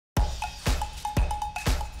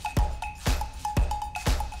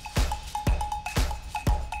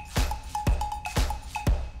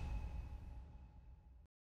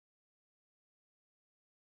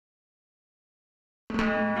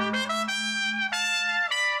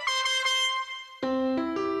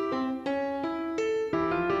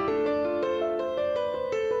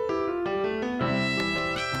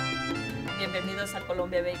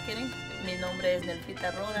Colombia Bakery. Mi nombre es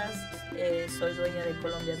Nelfita Rodas, soy dueña de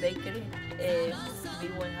Colombia Bakery.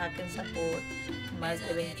 Vivo en Hackensack por más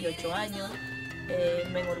de 28 años.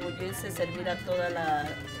 Me enorgullece servir a toda la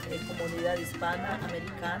comunidad hispana,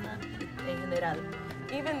 americana en general.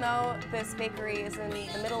 Even though this bakery is in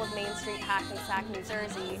the middle of Main Street, Hackensack, New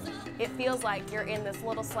Jersey, it feels like you're in this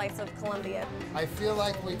little slice of Colombia. I feel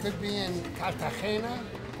like we could be in Cartagena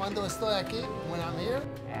cuando estoy aquí, when I'm here.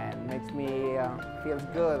 And makes me feel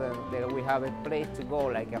good that we have a place to go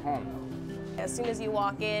like a home. As soon as you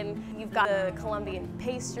walk in, you've got the Colombian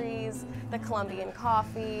pastries, the Colombian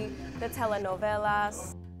coffee, the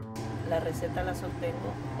telenovelas. La receta las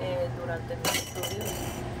obtengo durante mis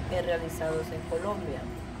estudios realizados en Colombia.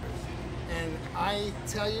 And I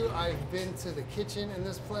tell you, I've been to the kitchen in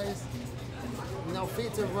this place.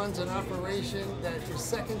 Nelfita runs an operation that is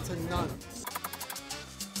second to none.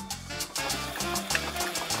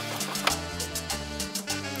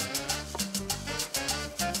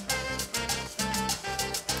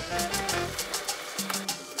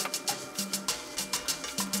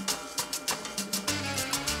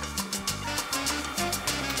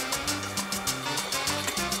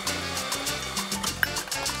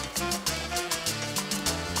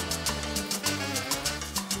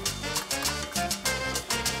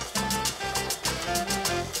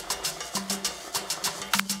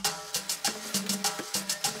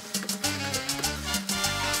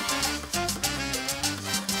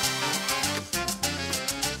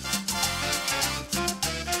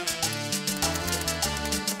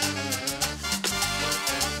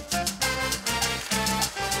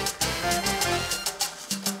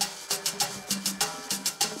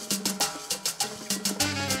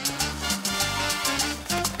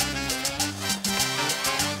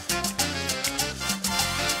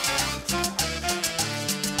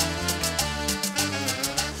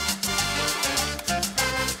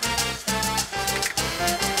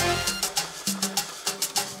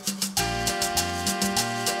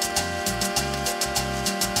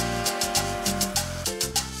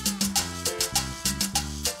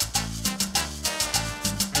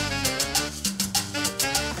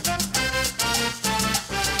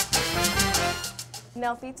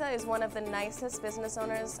 Nelfita is one of the nicest business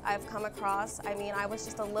owners I've come across. I mean, I was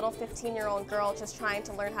just a little 15-year-old girl just trying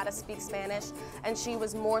to learn how to speak Spanish, and she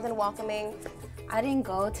was more than welcoming. I didn't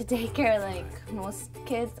go to daycare like most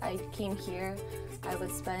kids. I came here. I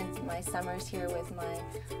would spend my summers here with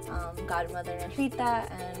my godmother Nelfita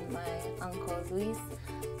and my uncle Luis.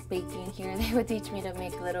 Baking here, they would teach me to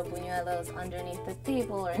make little buñuelos underneath the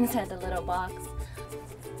table or inside the little box.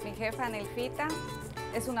 Mi jefa Nelfita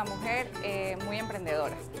es una mujer muy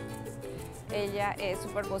emprendedora. Ella es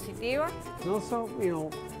súper positiva. And also,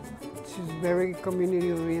 she's very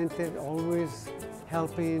community-oriented, always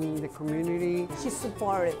helping the community. She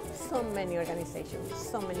supported so many organizations,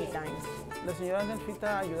 so many times. La señora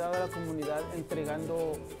Nelfita ha ayudado a la comunidad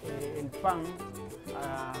entregando el pan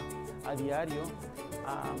a diario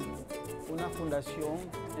a una fundación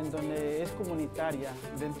en donde es comunitaria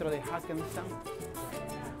dentro de Hackensack.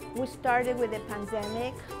 We started with the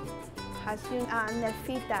pandemic.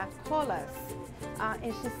 Nelfita called us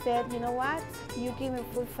and she said, you know what, you're giving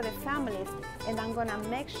food for the families and I'm gonna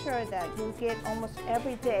make sure that you get almost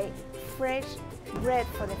every day fresh bread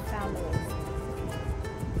for the families.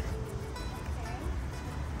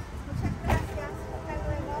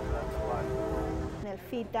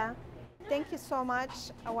 Nelfita, thank you so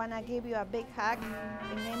much. I wanna give you a big hug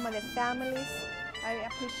in the name of the families. I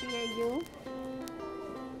appreciate you.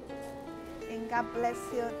 And God bless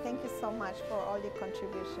you. Thank you so much for all your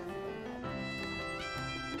contribution.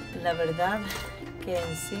 La verdad que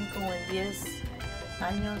en 5 o en 10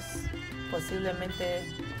 años posiblemente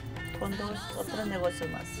con 2 o 3 negocios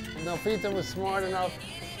más. Nelfita was smart enough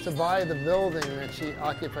to buy the building that she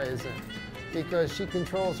occupies in because she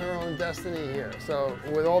controls her own destiny here. So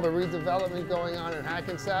with all the redevelopment going on in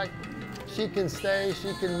Hackensack, she can stay,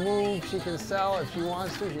 she can move, she can sell if she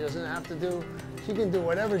wants to. She doesn't have to do. She can do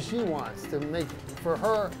whatever she wants to make for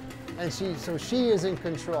her, and so she is in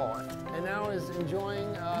control, and now is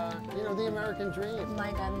enjoying, the American dream.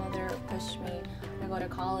 My godmother pushed me to go to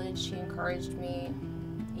college. She encouraged me,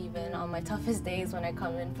 even on my toughest days when I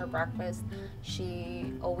come in for breakfast.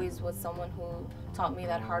 She always was someone who taught me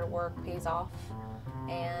that hard work pays off,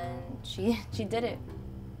 and she did it.